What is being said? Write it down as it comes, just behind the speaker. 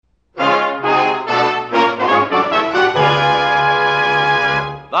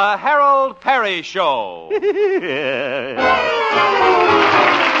Peary Show.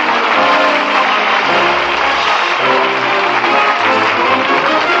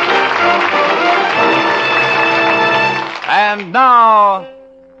 And now,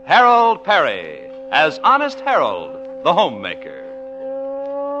 Harold Peary as Honest Harold, the homemaker.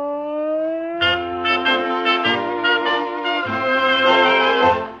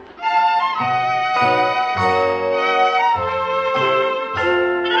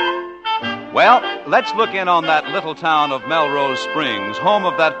 Well, let's look in on that little town of Melrose Springs, home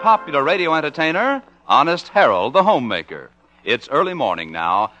of that popular radio entertainer, Honest Harold, the homemaker. It's early morning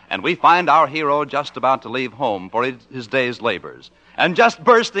now, and we find our hero just about to leave home for his day's labors, and just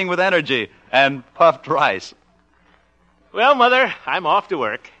bursting with energy and puffed rice. Well, Mother, I'm off to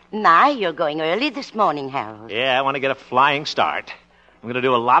work. My, you're going early this morning, Harold. Yeah, I want to get a flying start. I'm going to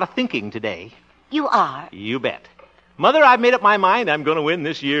do a lot of thinking today. You are? You bet. Mother, I've made up my mind I'm going to win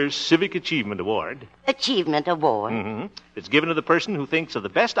this year's Civic Achievement Award. Achievement Award? Mm-hmm. It's given to the person who thinks of the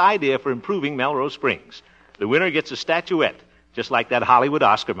best idea for improving Melrose Springs. The winner gets a statuette, just like that Hollywood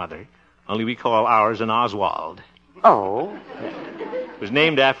Oscar, Mother. Only we call ours an Oswald. Oh? It was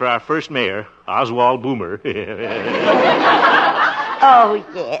named after our first mayor, Oswald Boomer. Oh,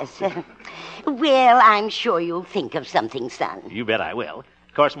 yes. Well, I'm sure you'll think of something, son. You bet I will.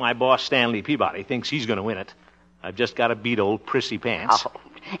 Of course, my boss, Stanley Peabody, thinks he's going to win it. I've just got to beat old Prissy Pants. Oh,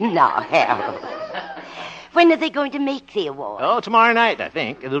 no, Harold. When are they going to make the award? Oh, tomorrow night, I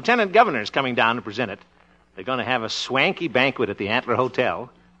think. The lieutenant governor's coming down to present it. They're going to have a swanky banquet at the Antler Hotel.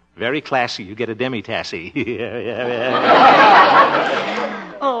 Very classy. You get a demi-tassy.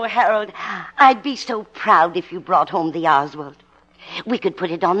 Oh, Harold, I'd be so proud if you brought home the Oswald. We could put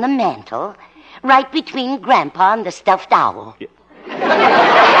it on the mantel, right between Grandpa and the stuffed owl.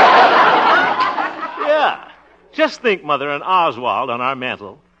 Yeah. Just think, Mother, an Oswald on our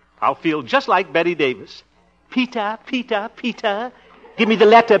mantel. I'll feel just like Betty Davis. Peter, Peter, Peter. Give me the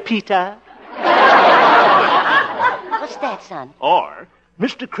letter, Peter. What's that, son? Or,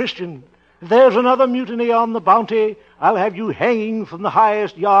 Mr. Christian, if there's another mutiny on the Bounty, I'll have you hanging from the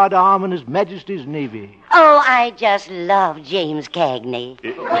highest yard arm in His Majesty's Navy. Oh, I just love James Cagney.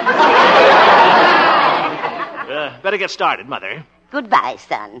 Better get started, Mother. Goodbye,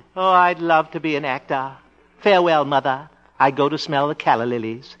 son. Oh, I'd love to be an actor. Farewell, Mother. I go to smell the calla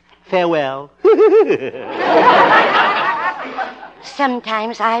lilies. Farewell.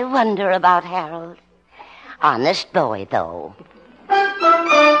 Sometimes I wonder about Harold. Honest boy, though.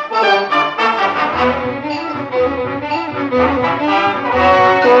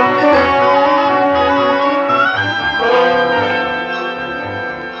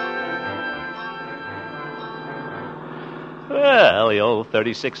 Well, the old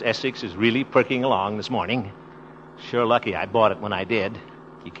 36 Essex is really perking along this morning. Sure lucky I bought it when I did.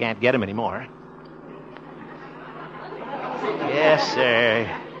 You can't get them anymore. Yes, sir.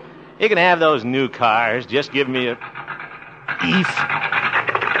 You can have those new cars. Just give me a... Eef.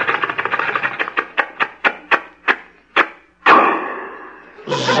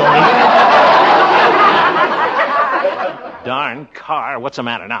 Darn car. What's the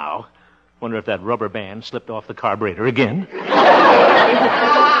matter now? Wonder if that rubber band slipped off the carburetor again.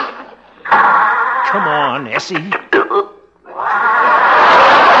 Come on, Essie.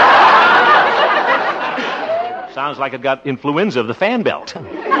 Sounds like it got influenza of the fan belt.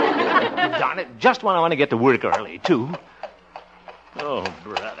 Darn it, just when I want to get to work early, too. Oh,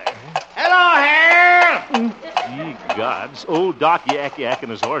 brother. Hello, Harold. Ye gods. Old Doc Yak Yak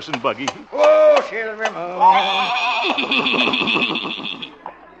and his horse and buggy. Whoa, Silver Moon.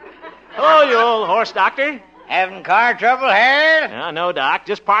 Hello, you old horse doctor. Having car trouble, Harold? No, Doc.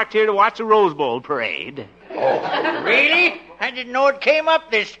 Just parked here to watch the Rose Bowl parade. Oh, really? I didn't know it came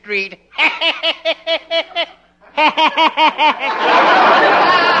up this street. Be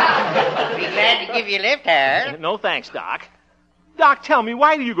glad to give you a lift, Harold. No, thanks, Doc. Doc, tell me,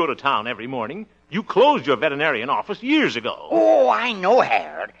 why do you go to town every morning? You closed your veterinarian office years ago. Oh, I know,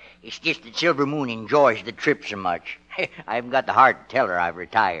 Harold. It's just that Silver Moon enjoys the trip so much. I haven't got the heart to tell her I've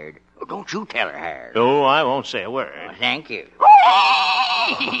retired. Oh, don't you tell her, Harold. Oh, I won't say a word. Oh, thank you.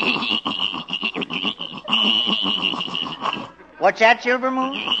 What's that, Silver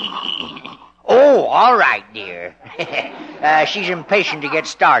Moon? Oh, all right, dear. She's impatient to get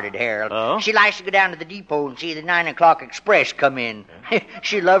started, Harold. Oh? She likes to go down to the depot and see the 9 o'clock express come in.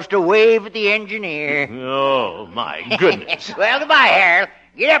 She loves to wave at the engineer. Oh, my goodness. Well, goodbye, Harold.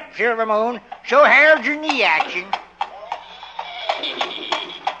 Get up, Silver Moon. Show Harold your knee action.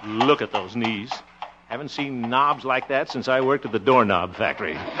 Look at those knees. Haven't seen knobs like that since I worked at the doorknob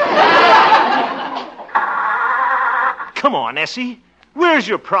factory. Come on, Essie. Where's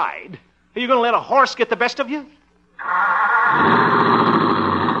your pride? Are you going to let a horse get the best of you? Yeah,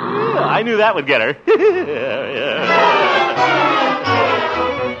 I knew that would get her.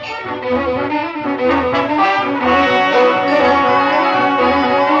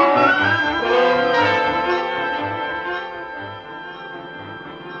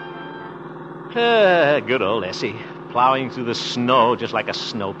 Good old Essie, plowing through the snow just like a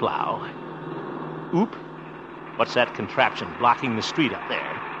snowplow. Oop, what's that contraption blocking the street up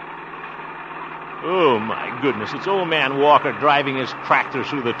there? Oh, my goodness, it's old man Walker driving his tractor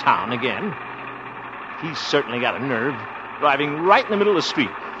through the town again. He's certainly got a nerve, driving right in the middle of the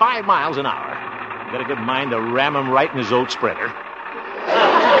street, 5 miles an hour. Got a good mind to ram him right in his oat spreader.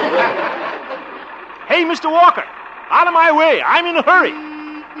 Hey, Mr. Walker, out of my way, I'm in a hurry.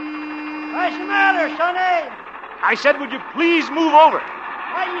 What's the matter, sonny? I said, would you please move over?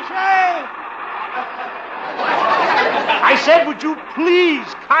 What do you say? I said, would you please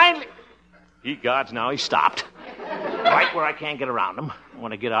kindly... Ye gods, now he stopped. Right where I can't get around him. I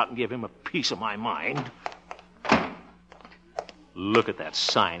want to get out and give him a piece of my mind. Look at that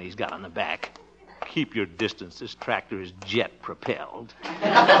sign he's got on the back. Keep your distance. This tractor is jet-propelled.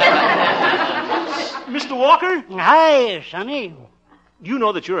 Mr. Walker? Hi, sonny. Do you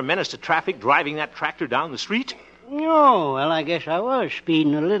know that you're a menace to traffic driving that tractor down the street? No, well, I guess I was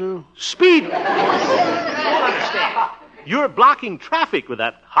speeding a little. Speed? I don't understand. You're blocking traffic with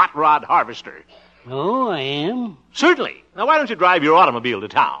that hot rod harvester. Oh, I am? Certainly. Now, why don't you drive your automobile to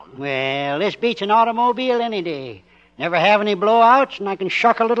town? Well, this beats an automobile any day. Never have any blowouts, and I can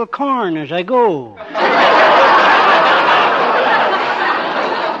shuck a little corn as I go.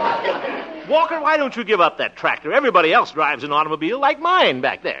 Walker, why don't you give up that tractor? Everybody else drives an automobile like mine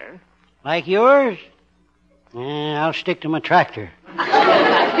back there. Like yours? I'll stick to my tractor.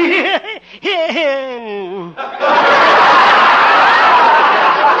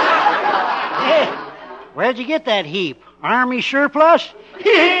 Where'd you get that heap? Army surplus?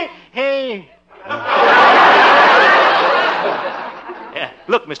 Hey.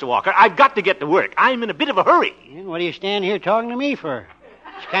 Look, Mr. Walker, I've got to get to work. I'm in a bit of a hurry. What do you stand here talking to me for?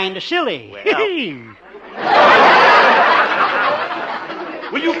 It's kind of silly. Well...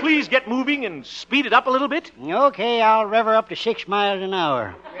 Will you please get moving and speed it up a little bit? Okay, I'll rev her up to 6 miles an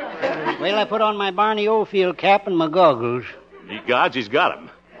hour. Well, I put on my Barney Oldfield cap and my goggles. Ye gods, he's got 'em.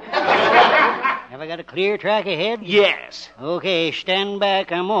 Have I got a clear track ahead? Yes. Okay, stand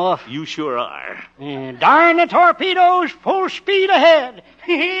back. I'm off. You sure are. Darn the torpedoes! Full speed ahead!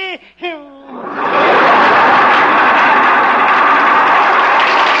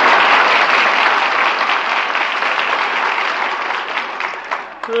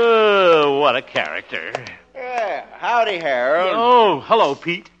 Oh, what a character. Yeah, howdy, Harold. Oh, hello,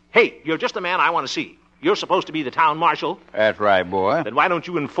 Pete. Hey, you're just the man I want to see. You're supposed to be the town marshal. That's right, boy. Then why don't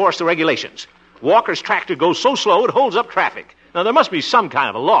you enforce the regulations? Walker's tractor goes so slow it holds up traffic. Now, there must be some kind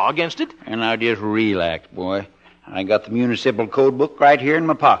of a law against it. And now just relax, boy. I got the municipal code book right here in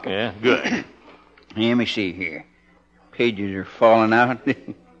my pocket. Yeah, good. Let me see here. Pages are falling out.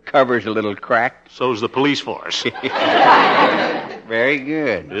 Cover's a little cracked. So's the police force. Very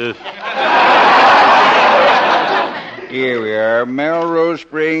good. Here we are, Melrose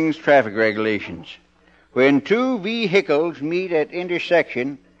Springs traffic regulations. When two vehicles meet at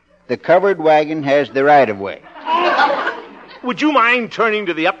intersection, the covered wagon has the right-of-way. Would you mind turning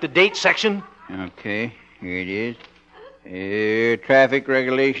to the up-to-date section? Okay, here it is. Traffic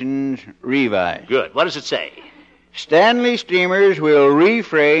regulations revised. Good. What does it say? Stanley steamers will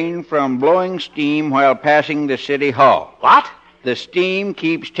refrain from blowing steam while passing the city hall. What? The steam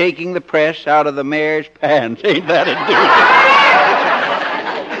keeps taking the press out of the mayor's pants. Ain't that a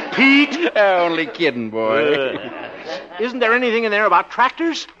Pete? doozy? Only kidding, boy. Isn't there anything in there about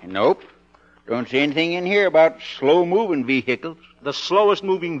tractors? Nope. Don't see anything in here about slow-moving vehicles. The slowest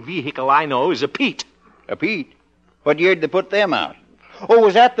moving vehicle I know is a Pete. A Pete? What year did they put them out? Oh,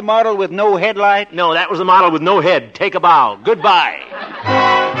 was that the model with no headlight? No, that was the model with no head. Take a bow. Goodbye.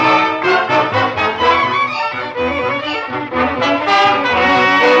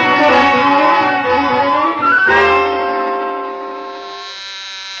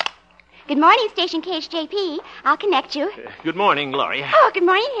 Good morning, Station KHJP. I'll connect you. Good morning, Gloria. Oh, good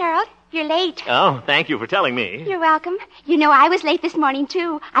morning, Harold. You're late. Oh, thank you for telling me. You're welcome. You know, I was late this morning,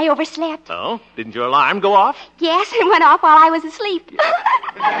 too. I overslept. Oh? Didn't your alarm go off? Yes, it went off while I was asleep.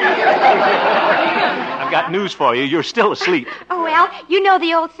 I've got news for you. You're still asleep. Oh, well, you know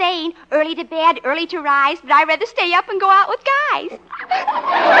the old saying, early to bed, early to rise, but I'd rather stay up and go out with guys.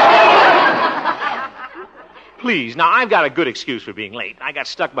 Please, now, I've got a good excuse for being late. I got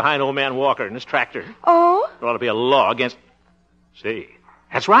stuck behind old man Walker in his tractor. Oh? There ought to be a law against... Say,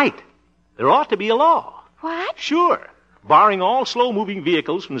 that's right. There ought to be a law. What? Sure. Barring all slow-moving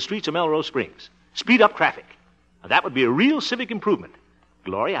vehicles from the streets of Melrose Springs. Speed up traffic. Now, that would be a real civic improvement.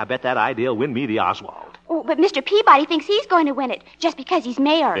 Gloria, I bet that idea will win me the Oswald. Oh, but Mr. Peabody thinks he's going to win it just because he's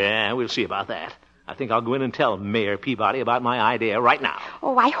mayor. Yeah, we'll see about that. I think I'll go in and tell Mayor Peabody about my idea right now.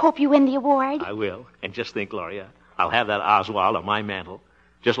 Oh, I hope you win the award. I will. And just think, Gloria, I'll have that Oswald on my mantle,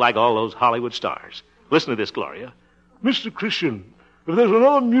 just like all those Hollywood stars. Listen to this, Gloria. Mr. Christian, if there's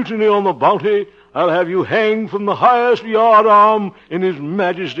another mutiny on the Bounty, I'll have you hanged from the highest yard arm in His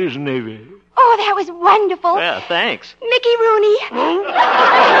Majesty's Navy. Oh, that was wonderful. Yeah, thanks. Mickey Rooney.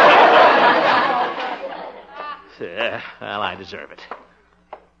 Well, I deserve it.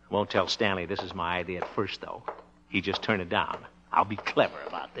 Won't tell Stanley this is my idea at first, though. He just turned it down. I'll be clever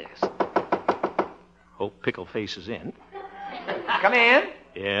about this. Hope Pickleface is in. Come in.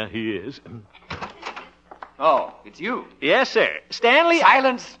 Yeah, he is. Oh, it's you. Yes, sir. Stanley...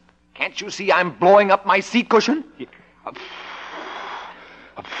 Silence. Can't you see I'm blowing up my seat cushion?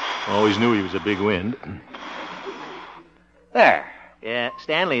 Always knew he was a big wind. There. Yeah,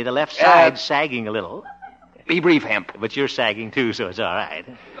 Stanley, the left side's sagging a little. Be brief, Hemp. But you're sagging, too, so it's all right.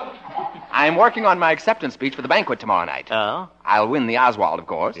 I'm working on my acceptance speech for the banquet tomorrow night. Oh? I'll win the Oswald, of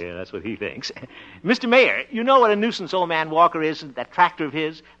course. Yeah, that's what he thinks. Mr. Mayor, you know what a nuisance old man Walker is, that tractor of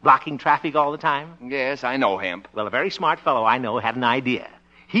his, blocking traffic all the time? Yes, I know, Hemp. Well, a very smart fellow I know had an idea.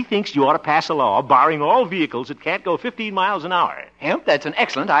 He thinks you ought to pass a law barring all vehicles that can't go 15 miles an hour. Hemp, that's an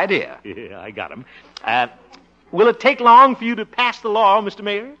excellent idea. Yeah, I got him. Will it take long for you to pass the law, Mr.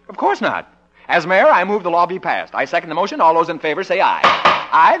 Mayor? Of course not. As mayor, I move the law be passed. I second the motion. All those in favor say aye.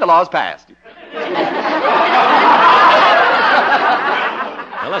 Aye, the law's passed.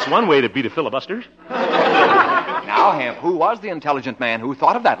 Well, that's one way to beat a filibuster. Now, Hemp, who was the intelligent man who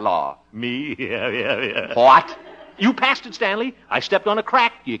thought of that law? Me? Yeah. What? You passed it, Stanley. I stepped on a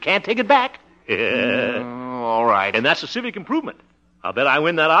crack. You can't take it back. Yeah. All right. And that's a civic improvement. I'll bet I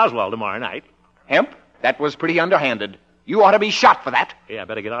win that Oswald tomorrow night. Hemp, that was pretty underhanded. You ought to be shot for that. Yeah, I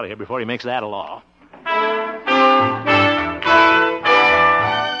better get out of here before he makes that a law.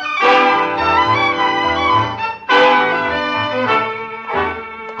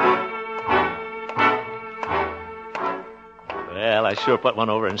 Well, I sure put one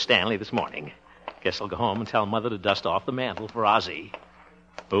over in Stanley this morning. Guess I'll go home and tell Mother to dust off the mantle for Ozzie.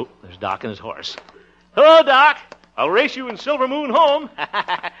 Oh, there's Doc and his horse. Hello, Doc. I'll race you in Silver Moon home.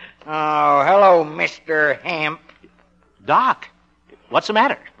 Oh, hello, Mr. Hemp. Doc, what's the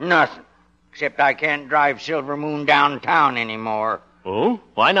matter? Nothing. Except I can't drive Silver Moon downtown anymore. Oh,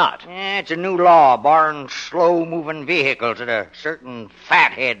 why not? It's a new law barring slow-moving vehicles that a certain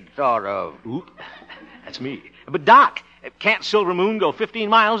fathead thought of. Ooh, that's me. But, Doc, can't Silver Moon go 15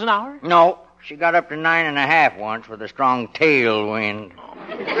 miles an hour? No, she got up to 9.5 once with a strong tailwind.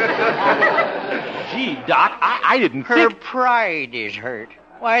 Gee, Doc, I didn't Her think... pride is hurt.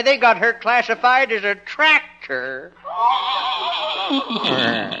 Why, they got her classified as a tractor.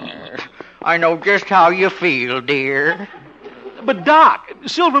 I know just how you feel, dear. But, Doc,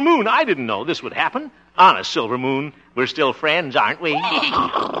 Silver Moon, I didn't know this would happen. Honest, Silver Moon, we're still friends, aren't we?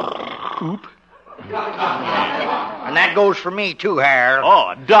 Oop. And that goes for me, too, Harold.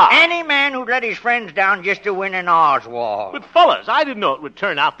 Oh, Doc. Any man who'd let his friends down just to win an Oswald. But, fellas, I didn't know it would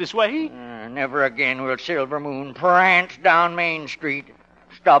turn out this way. Never again will Silver Moon prance down Main Street,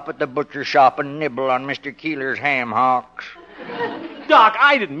 stop at the butcher shop and nibble on Mr. Keeler's ham hocks. Doc,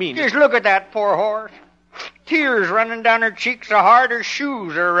 I didn't mean it. Just look at that poor horse. Tears running down her cheeks so hard her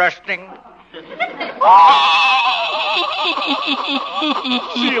shoes are rusting.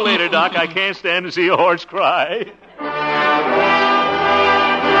 See you later, Doc. I can't stand to see a horse cry.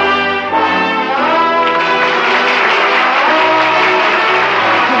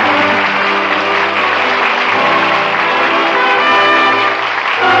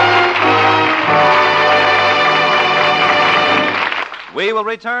 We will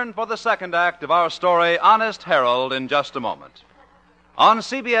return for the second act of our story, Honest Harold, in just a moment. On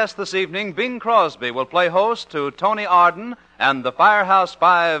CBS this evening, Bing Crosby will play host to Tony Arden and the Firehouse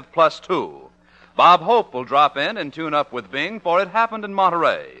 5+2. Bob Hope will drop in and tune up with Bing for It Happened in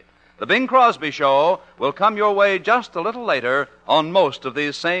Monterey. The Bing Crosby Show will come your way just a little later on most of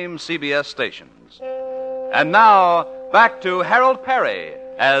these same CBS stations. And now, back to Harold Peary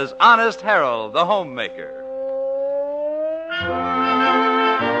as Honest Harold, the homemaker.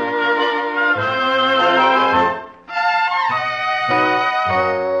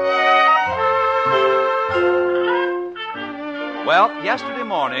 Well, yesterday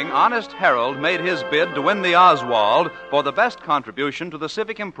morning, Honest Harold made his bid to win the Oswald for the best contribution to the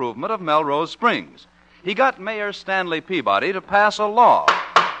civic improvement of Melrose Springs. He got Mayor Stanley Peabody to pass a law.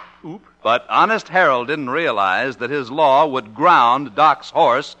 Oop. But Honest Harold didn't realize that his law would ground Doc's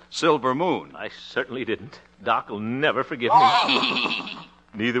horse, Silver Moon. I certainly didn't. Doc will never forgive me.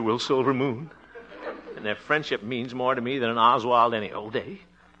 Neither will Silver Moon. And their friendship means more to me than an Oswald any old day.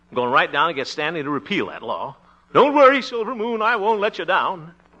 I'm going right down and get Stanley to repeal that law. Don't worry, Silver Moon, I won't let you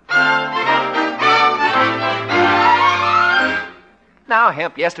down. Now,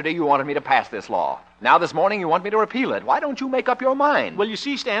 Hemp, yesterday you wanted me to pass this law. Now this morning you want me to repeal it. Why don't you make up your mind? Well, you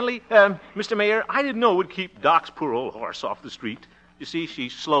see, Stanley, Mr. Mayor, I didn't know it would keep Doc's poor old horse off the street. You see, she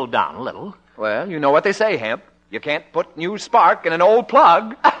slowed down a little. Well, you know what they say, Hemp. You can't put new spark in an old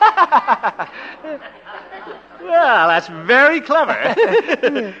plug. Well, that's very clever.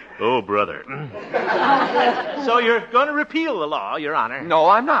 Oh, brother. So you're going to repeal the law, Your Honor? No,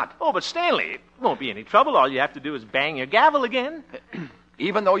 I'm not. Oh, but Stanley, it won't be any trouble. All you have to do is bang your gavel again.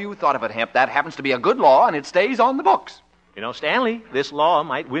 Even though you thought of it, Hemp, that happens to be a good law, and it stays on the books. You know, Stanley, this law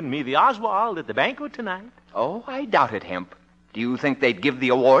might win me the Oswald at the banquet tonight. Oh, I doubt it, Hemp. Do you think they'd give the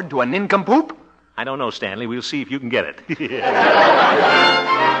award to a nincompoop? I don't know, Stanley. We'll see if you can get it.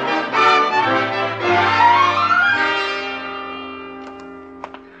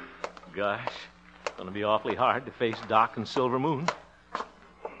 Gosh, it's going to be awfully hard to face Doc and Silver Moon. I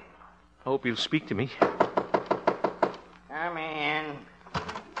hope you'll speak to me. Come in.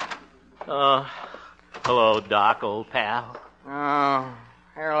 Hello, Doc, old pal. Oh,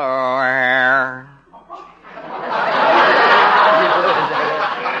 hello, Harold.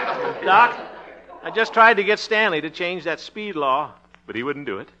 Doc, I just tried to get Stanley to change that speed law, but he wouldn't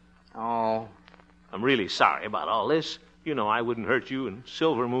do it. Oh. I'm really sorry about all this. You know I wouldn't hurt you and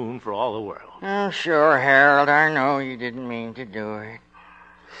Silver Moon for all the world. Oh, sure, Harold. I know you didn't mean to do it.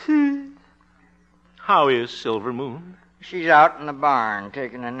 How is Silver Moon? She's out in the barn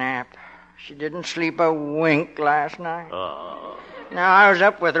taking a nap. She didn't sleep a wink last night. Oh. Now, I was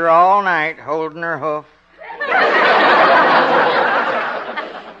up with her all night, holding her hoof.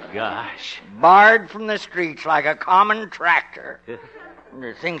 Gosh. Barred from the streets like a common tractor. And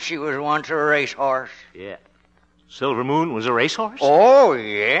to think she was once a racehorse. Yeah. Silver Moon was a racehorse? Oh,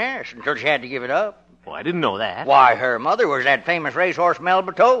 yes, until she had to give it up. Oh, I didn't know that. Why, her mother was that famous racehorse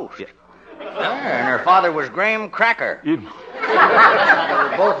Melba Toast. Yeah. And her father was Graham Cracker. You... They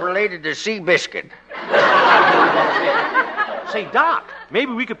were both related to Seabiscuit. Say, Doc,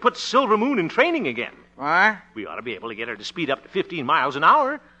 maybe we could put Silver Moon in training again. What? We ought to be able to get her to speed up to 15 miles an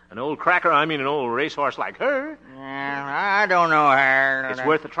hour. An old an old racehorse like her. I don't know, Harold. It's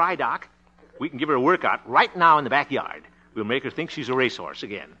worth a try, Doc. We can give her a workout right now in the backyard. We'll make her think she's a racehorse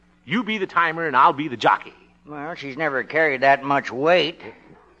again. You be the timer and I'll be the jockey. Well, she's never carried that much weight.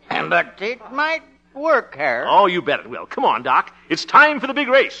 But it might work, Harold. Oh, you bet it will. Come on, Doc. It's time for the big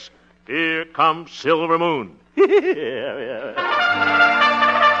race. Here comes Silver Moon. There.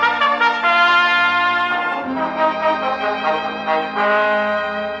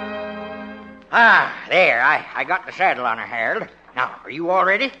 I got the saddle on her, Harold. Now, are you all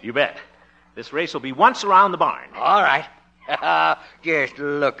ready? You bet. This race will be once around the barn. All right. Just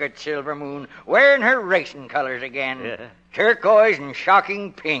look at Silver Moon wearing her racing colors again. Yeah. Turquoise and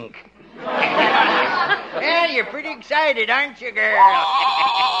shocking pink. Well, you're pretty excited, aren't you, girl?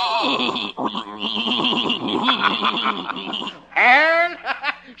 Harold,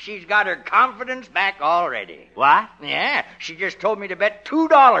 she's got her confidence back already. What? Yeah, she just told me to bet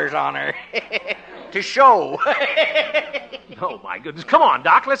 $2 on her. To show. Oh, my goodness. Come on,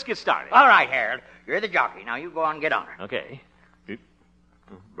 Doc. Let's get started. All right, Harold. You're the jockey. Now you go on and get on her. Okay.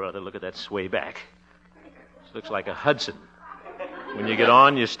 Brother, look at that sway back. This looks like a Hudson. When you get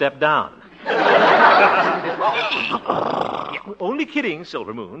on, you step down. Yeah, only kidding,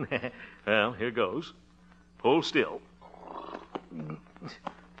 Silver Moon. Well, here goes. Hold still.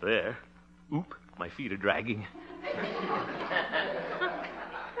 There. Oop, my feet are dragging.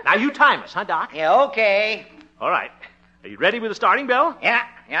 Now you time us, huh, Doc? Yeah, okay. All right. Are you ready with the starting bell? Yeah,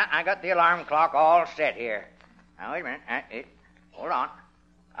 I got the alarm clock all set here. Now, wait a minute. Hold on.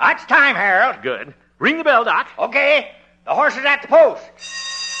 It's time, Harold. Good. Ring the bell, Doc. Okay. The horse is at the post.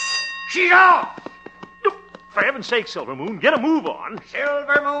 She's off. For heaven's sake, Silver Moon, get a move on.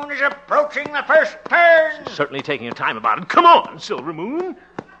 Silver Moon is approaching the first turn. Certainly taking your time about it. Come on, Silver Moon.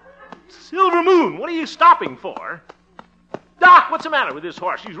 Silver Moon, what are you stopping for? Doc, what's the matter with this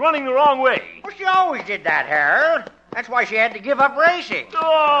horse? She's running the wrong way. Well, she always did that, Harold. That's why she had to give up racing.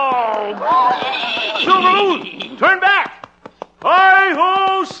 Oh! Silver Moon, turn back.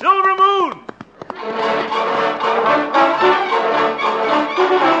 Hi-ho, Silver Moon.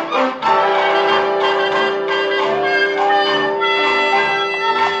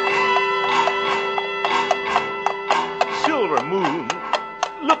 Silver Moon,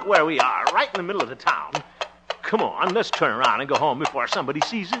 look where we are, right in the middle of the town. Come on, let's turn around and go home before somebody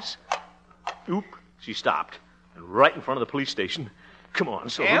sees us. Oop, she stopped. And right in front of the police station. Come on,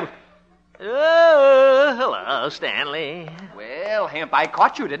 Silver. Hemp? Oh, hello, Stanley. Well, Hemp, I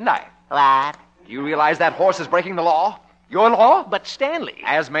caught you, didn't I? What? Do you realize that horse is breaking the law? Your law? But Stanley.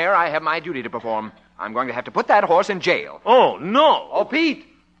 As mayor, I have my duty to perform. I'm going to have to put that horse in jail. Oh, no. Oh, Pete,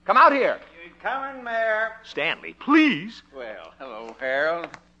 come out here. You're coming, Mayor. Stanley, please. Well, hello, Harold.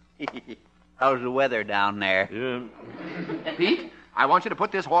 How's the weather down there? Pete, I want you to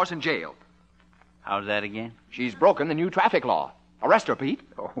put this horse in jail. How's that again? She's broken the new traffic law. Arrest her, Pete.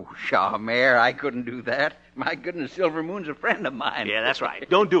 Oh, pshaw, Mayor, I couldn't do that. My goodness, Silver Moon's a friend of mine. Yeah, that's right.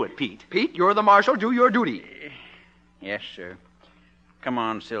 Don't do it, Pete. Pete, you're the marshal. Do your duty. Yes, sir. Come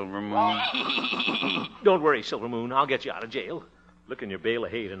on, Silver Moon. Don't worry, Silver Moon. I'll get you out of jail. Look in your bale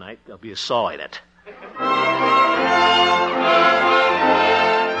of hay tonight. There'll be a saw in it.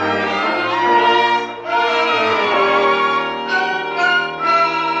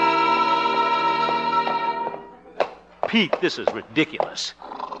 Pete, this is ridiculous.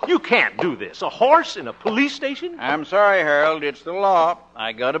 You can't do this. A horse in a police station? I'm sorry, Harold. It's the law.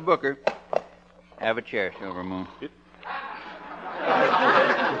 I got a booker. Have a chair, Silver Moon.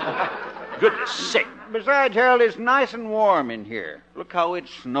 Goodness sake. Besides, Harold, it's nice and warm in here. Look how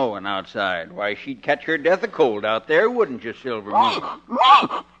it's snowing outside. Why, she'd catch her death of cold out there, wouldn't you, Silver Moon?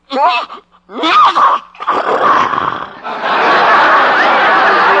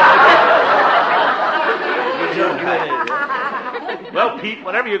 Well, Pete,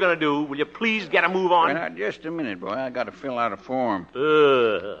 whatever you're going to do, will you please get a move on? Well, now, just a minute, boy. I got to fill out a form.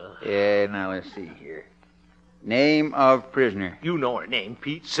 Yeah, now let's see here. Name of prisoner. You know her name,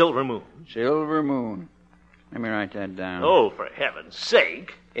 Pete. Silver Moon. Silver Moon. Let me write that down. Oh, for heaven's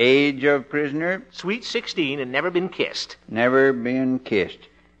sake. Age of prisoner. Sweet 16 and never been kissed. Never been kissed.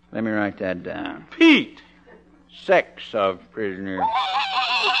 Let me write that down. Pete. Sex of prisoner.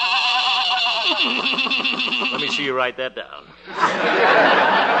 Let me see you write that down.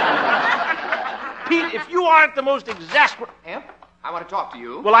 Pete, if you aren't the most exasperating... Hemp, I want to talk to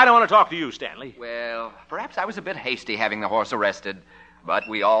you. Well, I don't want to talk to you, Stanley. Well, perhaps I was a bit hasty having the horse arrested, but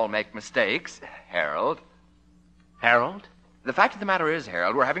we all make mistakes, Harold. Harold? The fact of the matter is,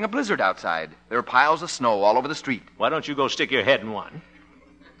 Harold, we're having a blizzard outside. There are piles of snow all over the street. Why don't you go stick your head in one?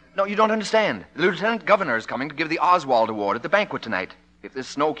 No, you don't understand. The lieutenant governor is coming to give the Oswald Award at the banquet tonight. If this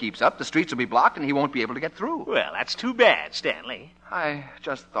snow keeps up, the streets will be blocked and he won't be able to get through. Well, that's too bad, Stanley. I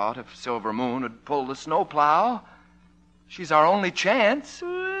just thought if Silver Moon would pull the snowplow, she's our only chance.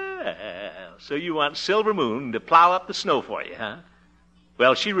 Well, so you want Silver Moon to plow up the snow for you, huh?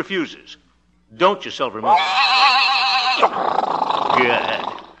 Well, she refuses. Don't you, Silver Moon? Good.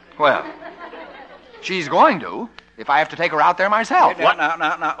 Well, she's going to, if I have to take her out there myself. What?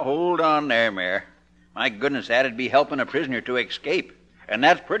 Now, hold on there, Mayor. My goodness, that'd be helping a prisoner to escape. And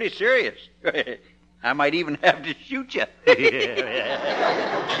that's pretty serious. I might even have to shoot you.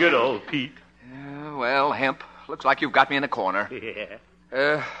 Good old Pete. Well, Hemp, looks like you've got me in the corner.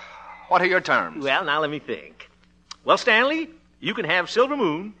 Yeah. What are your terms? Well, now let me think. Well, Stanley, you can have Silver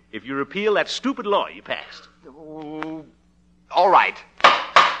Moon if you repeal that stupid law you passed. All right.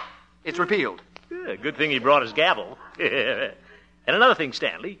 It's repealed. Yeah, good thing he brought his gavel. And another thing,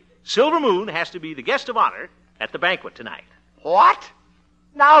 Stanley, Silver Moon has to be the guest of honor at the banquet tonight. What?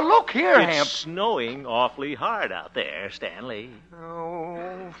 Now, look here, It's Hemp. snowing awfully hard out there, Stanley.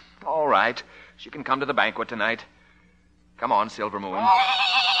 Oh, all right. She can come to the banquet tonight. Come on, Silver Moon.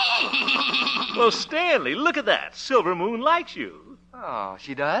 Well, Stanley, look at that. Silver Moon likes you. Oh,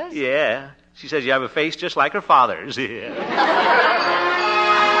 she does? Yeah. She says you have a face just like her father's.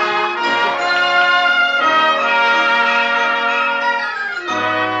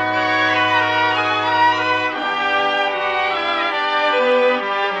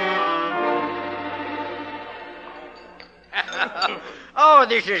 Oh,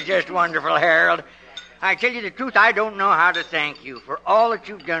 this is just wonderful, Harold. I tell you the truth, I don't know how to thank you for all that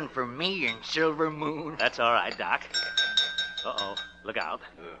you've done for me and Silver Moon. That's all right, Doc. Uh-oh. Look out.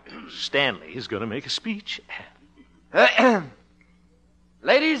 Stanley is going to make a speech.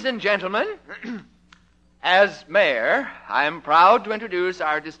 Ladies and gentlemen, as mayor, I am proud to introduce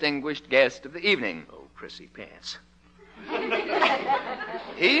our distinguished guest of the evening. Oh, prissy pants.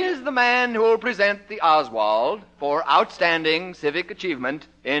 He is the man who will present the Oswald for outstanding civic achievement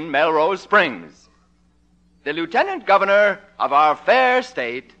in Melrose Springs. The Lieutenant Governor of our fair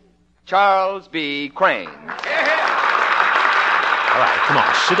state, Charles B. Crane. All right, come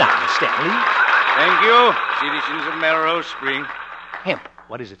on, sit down, Stanley. Thank you, citizens of Melrose Springs. Hemp,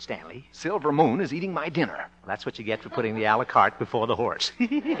 What is it, Stanley? Silver Moon is eating my dinner. That's what you get for putting the a la carte before the horse.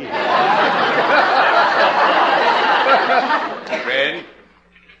 Friend,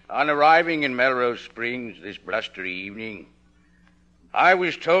 on arriving in Melrose Springs this blustery evening, I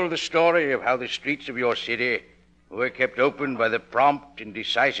was told the story of how the streets of your city were kept open by the prompt and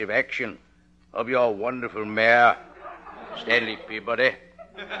decisive action of your wonderful mayor, Stanley Peabody.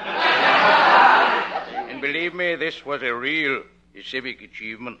 And believe me, this was a real civic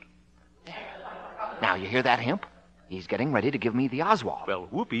achievement. Now, you hear that, Hemp? He's getting ready to give me the Oswald. Well,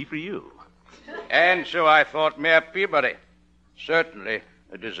 whoopee for you. And so I thought Mayor Peabody certainly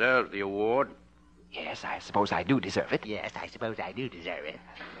deserved the award. Yes, I suppose I do deserve it. Yes, I suppose I do deserve it.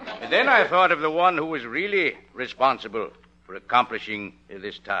 And then I thought of the one who was really responsible for accomplishing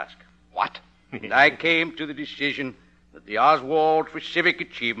this task. What? And I came to the decision that the Oswald for civic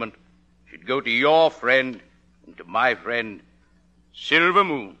achievement should go to your friend and to my friend, Silver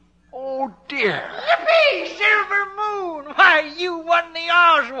Moon. Oh, dear. Yippee, Silver Moon! Why, you won the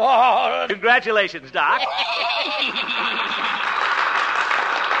Oswald! Congratulations, Doc.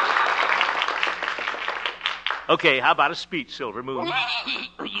 Okay, how about a speech, Silver Moon?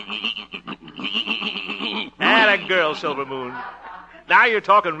 Atta girl, Silver Moon. Now you're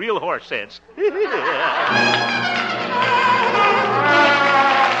talking real horse sense.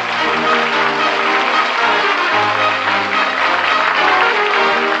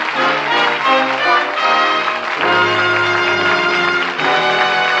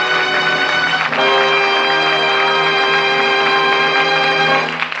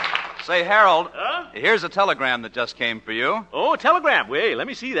 Say, Harold, Huh? here's a telegram that just came for you. Oh, a telegram. Wait, let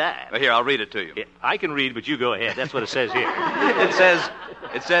me see that. Here, I'll read it to you. Yeah, I can read, but you go ahead. That's what it says here.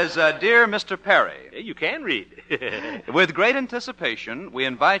 It says, Dear Mr. Peary, Yeah, you can read. with great anticipation, we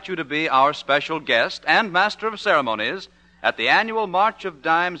invite you to be our special guest and master of ceremonies at the annual March of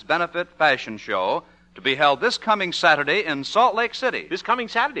Dimes Benefit Fashion Show to be held this coming Saturday in Salt Lake City. This coming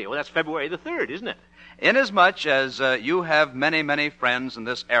Saturday. Well, that's February the 3rd, isn't it? Inasmuch as you have many, many friends in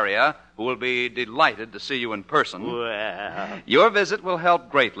this area who will be delighted to see you in person, Well. your visit will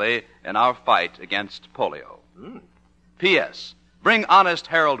help greatly in our fight against polio. P.S. Bring Honest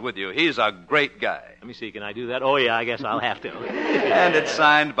Harold with you. He's a great guy. Let me see, can I do that? Oh, yeah, I guess I'll have to. And it's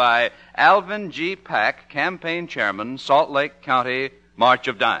signed by Alvin G. Pack, Campaign Chairman, Salt Lake County, March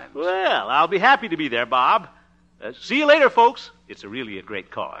of Dimes. Well, I'll be happy to be there, Bob. See you later, folks. It's really a great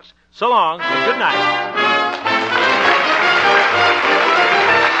cause. So long, and good night.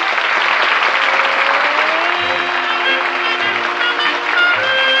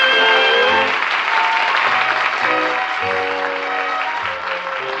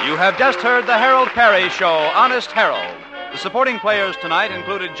 You have just heard the Harold Peary Show, Honest Harold. The supporting players tonight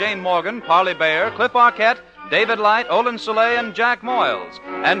included Jane Morgan, Parley Bear, Cliff Arquette, David Light, Olin Soleil, and Jack Moyles,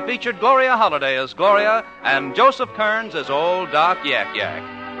 and featured Gloria Holliday as Gloria and Joseph Kearns as Old Doc Yak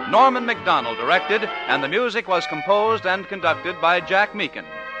Yak. Norman McDonald directed, and the music was composed and conducted by Jack Meakin.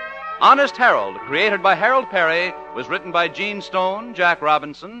 Honest Harold, created by Harold Peary, was written by Gene Stone, Jack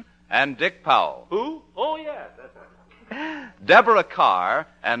Robinson, and Dick Powell. Who? Oh, yeah, that's right. Deborah Carr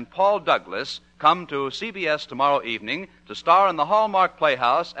and Paul Douglas come to CBS tomorrow evening to star in the Hallmark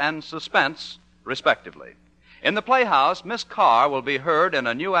Playhouse and Suspense, respectively. In the Playhouse, Miss Carr will be heard in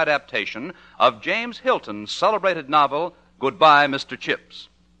a new adaptation of James Hilton's celebrated novel, Goodbye, Mr. Chips.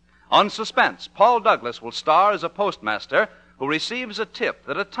 On Suspense, Paul Douglas will star as a postmaster who receives a tip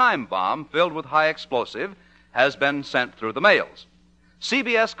that a time bomb filled with high explosive has been sent through the mails.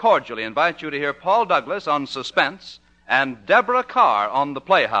 CBS cordially invites you to hear Paul Douglas on Suspense and Deborah Carr on the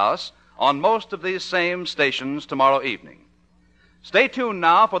Playhouse on most of these same stations tomorrow evening. Stay tuned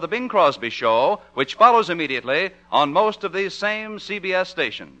now for the Bing Crosby Show, which follows immediately on most of these same CBS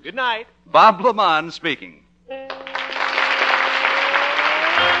stations. Good night. Bob Lamont speaking.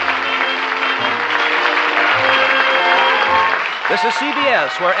 This is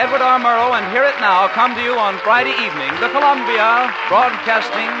CBS, where Edward R. Murrow and Hear It Now come to you on Friday evening, the Columbia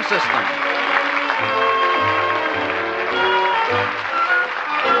Broadcasting System.